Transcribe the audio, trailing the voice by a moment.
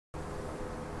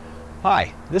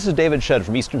Hi, this is David Shedd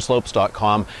from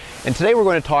EasternSlopes.com, and today we're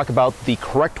going to talk about the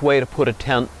correct way to put a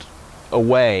tent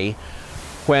away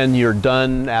when you're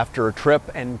done after a trip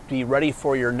and be ready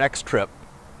for your next trip,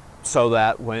 so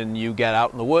that when you get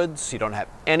out in the woods, you don't have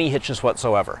any hitches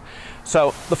whatsoever.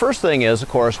 So the first thing is, of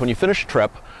course, when you finish a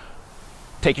trip,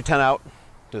 take your tent out,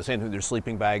 do the same thing with your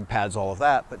sleeping bag, pads, all of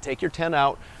that, but take your tent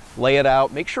out, lay it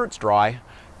out, make sure it's dry,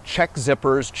 check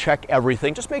zippers, check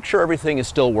everything, just make sure everything is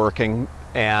still working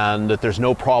and that there's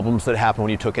no problems that happen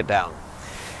when you took it down.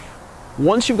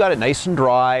 Once you've got it nice and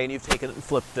dry and you've taken it and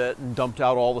flipped it and dumped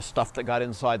out all the stuff that got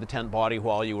inside the tent body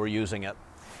while you were using it,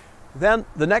 then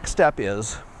the next step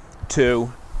is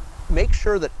to make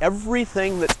sure that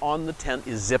everything that's on the tent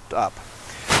is zipped up.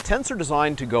 Tents are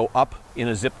designed to go up in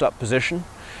a zipped up position,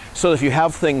 so if you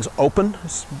have things open,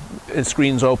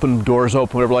 screens open, doors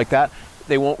open, whatever like that,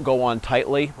 they won't go on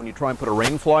tightly. When you try and put a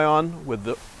rain fly on with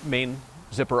the main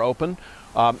zipper open,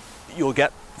 you'll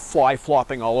get fly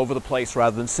flopping all over the place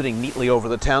rather than sitting neatly over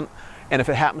the tent. And if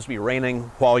it happens to be raining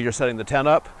while you're setting the tent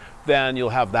up, then you'll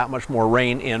have that much more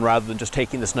rain in rather than just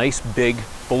taking this nice big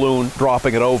balloon,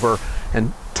 dropping it over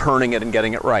and turning it and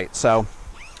getting it right. So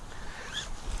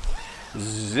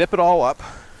zip it all up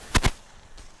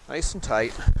nice and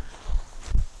tight.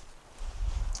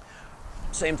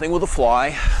 Same thing with the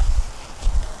fly.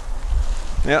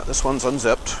 Yeah, this one's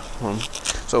unzipped.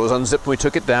 So it was unzipped when we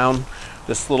took it down.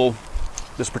 This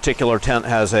particular tent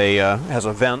has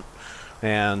a vent,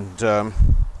 and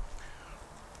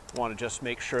want to just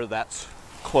make sure that's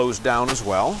closed down as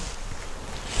well.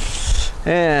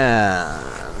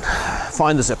 And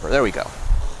find the zipper. There we go.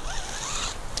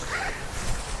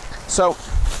 So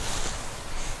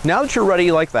now that you're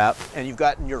ready like that, and you've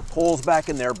gotten your poles back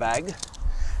in their bag,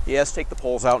 yes, take the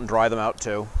poles out and dry them out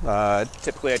too.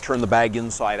 Typically I turn the bag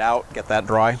inside out, get that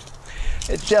dry.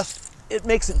 It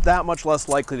makes it that much less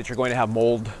likely that you're going to have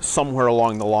mold somewhere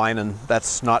along the line, and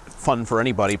that's not fun for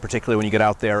anybody, particularly when you get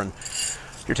out there and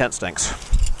your tent stinks.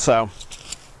 So,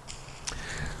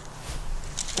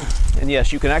 and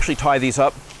yes, you can actually tie these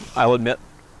up. I'll admit,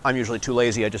 I'm usually too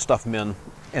lazy, I just stuff them in,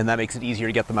 and that makes it easier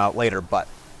to get them out later, but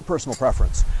personal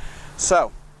preference.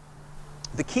 So,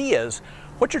 the key is,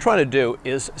 what you're trying to do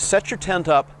is set your tent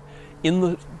up in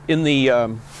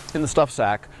the stuff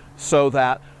sack so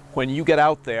that when you get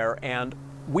out there, and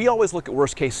we always look at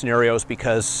worst case scenarios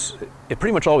because it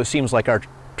pretty much always seems like our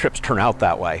trips turn out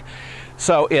that way.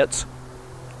 So it's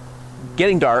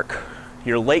getting dark,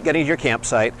 you're late getting to your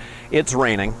campsite, it's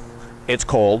raining, it's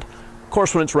cold. Of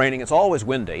course, when it's raining, it's always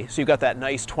windy, so you've got that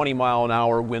nice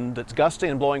 20-mile-an-hour wind that's gusting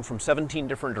and blowing from 17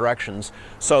 different directions,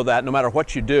 so that no matter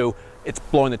what you do, it's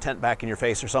blowing the tent back in your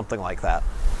face or something like that.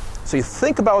 So you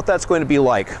think about what that's going to be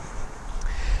like.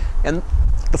 And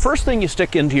the first thing you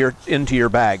stick into your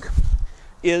bag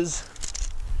is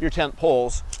your tent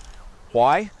poles.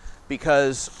 Why?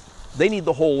 Because they need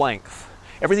the whole length.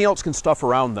 Everything else can stuff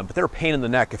around them, but they're a pain in the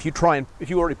neck. If you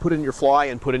already put in your fly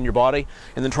and put in your body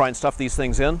and then try and stuff these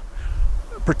things in,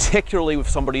 particularly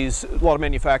if a lot of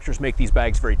manufacturers make these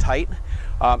bags very tight,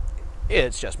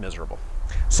 it's just miserable.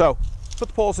 So put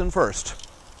the poles in first.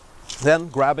 Then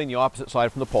grabbing the opposite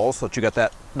side from the poles so that you got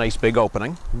that nice big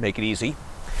opening, make it easy.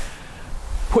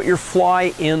 Put your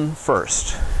fly in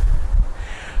first.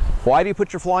 Why do you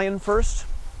put your fly in first?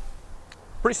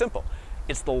 Pretty simple.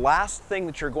 It's the last thing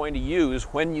that you're going to use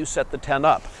when you set the tent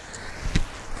up.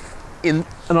 In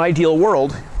an ideal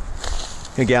world,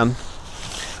 again,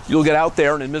 you'll get out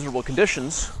there and in miserable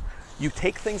conditions, you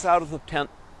take things out of the tent,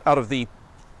 out of the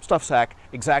stuff sack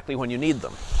exactly when you need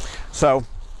them. So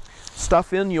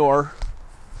stuff in your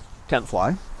tent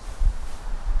fly,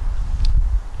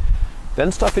 then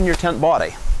stuff in your tent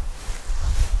body.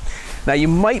 Now you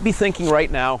might be thinking right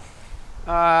now,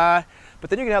 but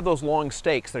then you're gonna have those long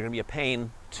stakes that are gonna be a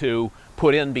pain to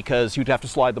put in because you'd have to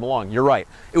slide them along. You're right.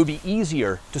 It would be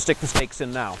easier to stick the stakes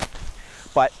in now.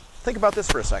 But think about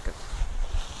this for a second.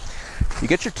 You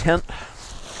get your tent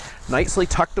nicely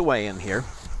tucked away in here.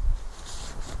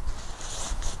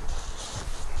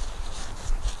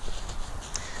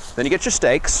 Then you get your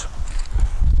stakes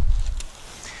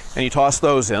and you toss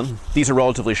those in. These are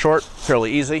relatively short,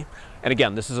 fairly easy. And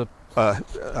again, this is a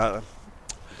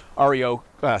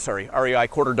REI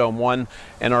Quarter Dome 1,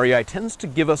 and REI tends to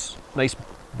give us nice,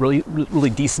 really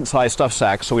decent sized stuff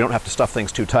sacks so we don't have to stuff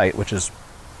things too tight, which is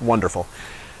wonderful.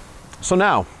 So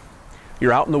now,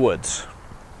 you're out in the woods.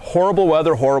 Horrible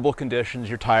weather, horrible conditions,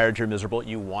 you're tired, you're miserable,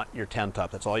 you want your tent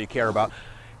up, that's all you care about.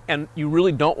 And you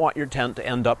really don't want your tent to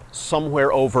end up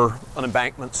somewhere over an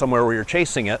embankment, somewhere where you're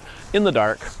chasing it, in the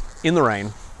dark, in the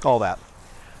rain, all that.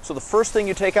 So the first thing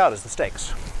you take out is the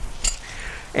stakes.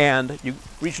 And you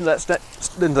reach into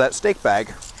that stake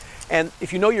bag, and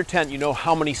if you know your tent, you know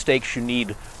how many stakes you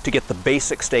need to get the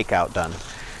basic stake out done.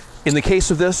 In the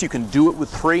case of this, you can do it with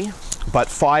 3, but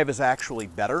 5 is actually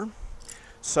better.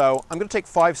 So I'm going to take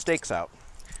 5 stakes out,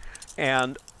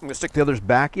 and I'm going to stick the others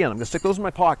back in. I'm going to stick those in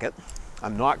my pocket.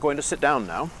 I'm not going to sit down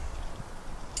now.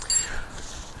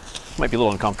 Might be a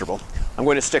little uncomfortable. I'm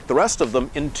going to stick the rest of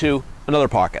them into another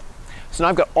pocket. So now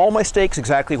I've got all my stakes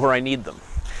exactly where I need them.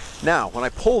 Now, when I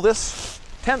pull this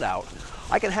tent out,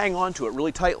 I can hang on to it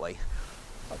really tightly.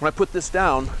 When I put this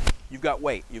down, you've got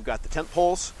weight. You've got the tent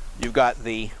poles, you've got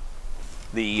the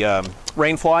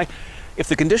rain fly. If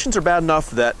the conditions are bad enough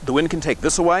that the wind can take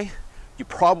this away, you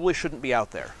probably shouldn't be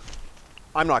out there.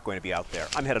 I'm not going to be out there.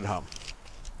 I'm headed home.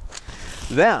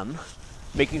 Then,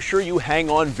 making sure you hang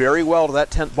on very well to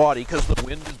that tent body because the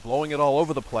wind is blowing it all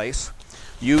over the place.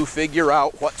 You figure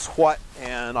out what's what,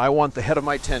 and I want the head of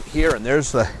my tent here, and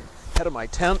there's the head of my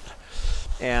tent,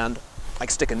 and I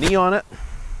stick a knee on it,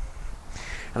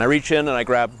 and I reach in and I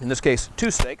grab, in this case,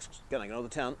 2 stakes. Again, I know the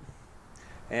tent,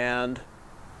 and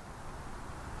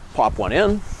pop one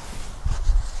in,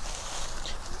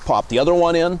 pop the other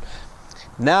one in.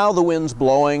 Now the wind's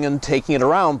blowing and taking it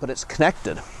around, but it's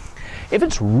connected. If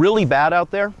it's really bad out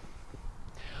there,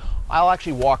 I'll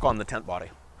actually walk on the tent body.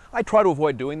 I try to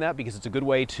avoid doing that because it's a good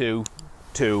way to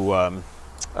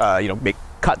make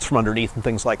cuts from underneath and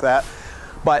things like that.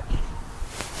 But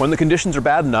when the conditions are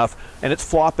bad enough and it's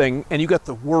flopping and you got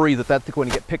the worry that that's going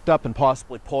to get picked up and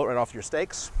possibly pull it right off your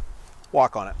stakes,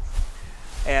 walk on it.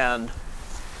 And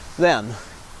then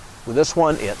with this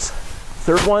one, it's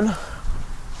 3rd one,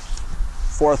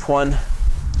 4th one,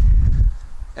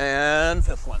 and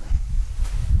 5th one.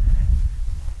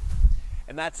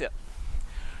 And that's it.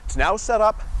 It's now set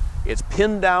up. It's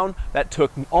pinned down. That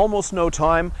took almost no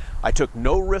time. I took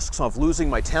no risks of losing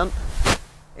my tent.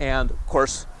 And of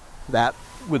course, that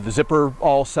with the zipper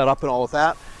all set up and all of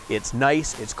that, it's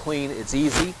nice, it's clean, it's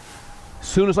easy. As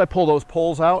soon as I pull those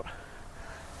poles out,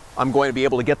 I'm going to be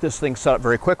able to get this thing set up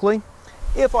very quickly.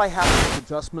 If I have to make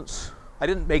adjustments, I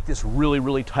didn't make this really,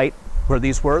 really tight where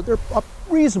these were. They're up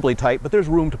reasonably tight, but there's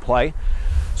room to play.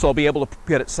 So I'll be able to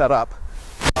get it set up.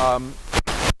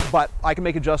 But I can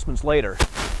make adjustments later.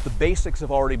 The basics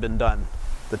have already been done.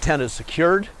 The tent is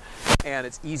secured and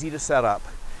it's easy to set up.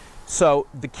 So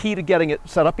the key to getting it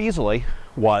set up easily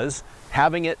was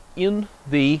having it in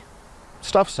the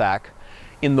stuff sack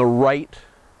in the right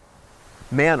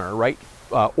manner, right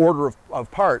order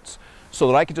of parts, so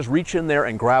that I could just reach in there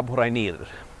and grab what I needed.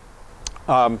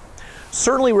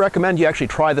 Certainly recommend you actually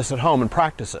try this at home and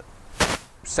practice it.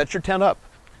 Set your tent up.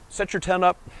 Set your tent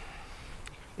up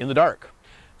in the dark.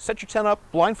 Set your tent up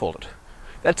blindfolded.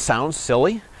 That sounds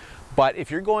silly, but if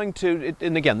you're going to,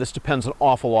 and again, this depends an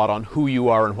awful lot on who you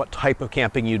are and what type of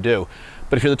camping you do,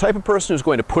 but if you're the type of person who's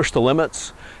going to push the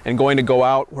limits and going to go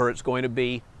out where it's going to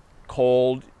be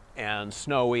cold and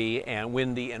snowy and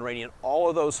windy and rainy and all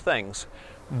of those things,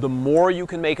 the more you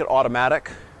can make it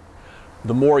automatic,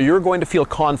 the more you're going to feel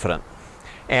confident.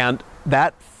 And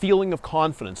that feeling of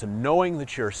confidence and knowing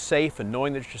that you're safe and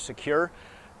knowing that you're secure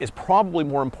is probably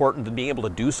more important than being able to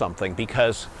do something,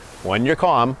 because when you're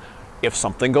calm, if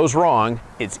something goes wrong,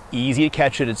 it's easy to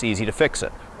catch it, it's easy to fix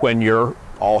it. When you're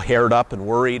all haired up and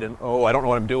worried and, oh, I don't know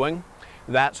what I'm doing,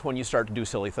 that's when you start to do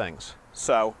silly things.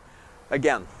 So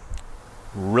again,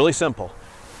 really simple.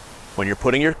 When you're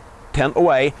putting your tent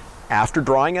away, after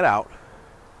drawing it out,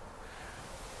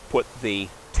 put the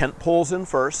tent poles in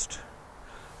first,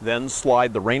 then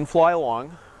slide the rain fly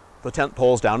along the tent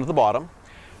poles down to the bottom,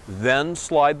 then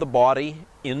slide the body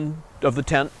of the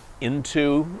tent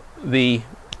into the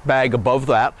bag above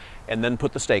that, and then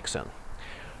put the stakes in.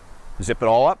 Zip it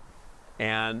all up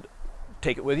and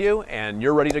take it with you, and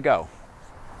you're ready to go.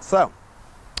 So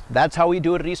that's how we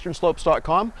do it at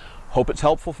easternslopes.com. Hope it's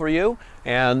helpful for you,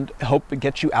 and hope it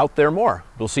gets you out there more.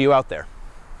 We'll see you out there.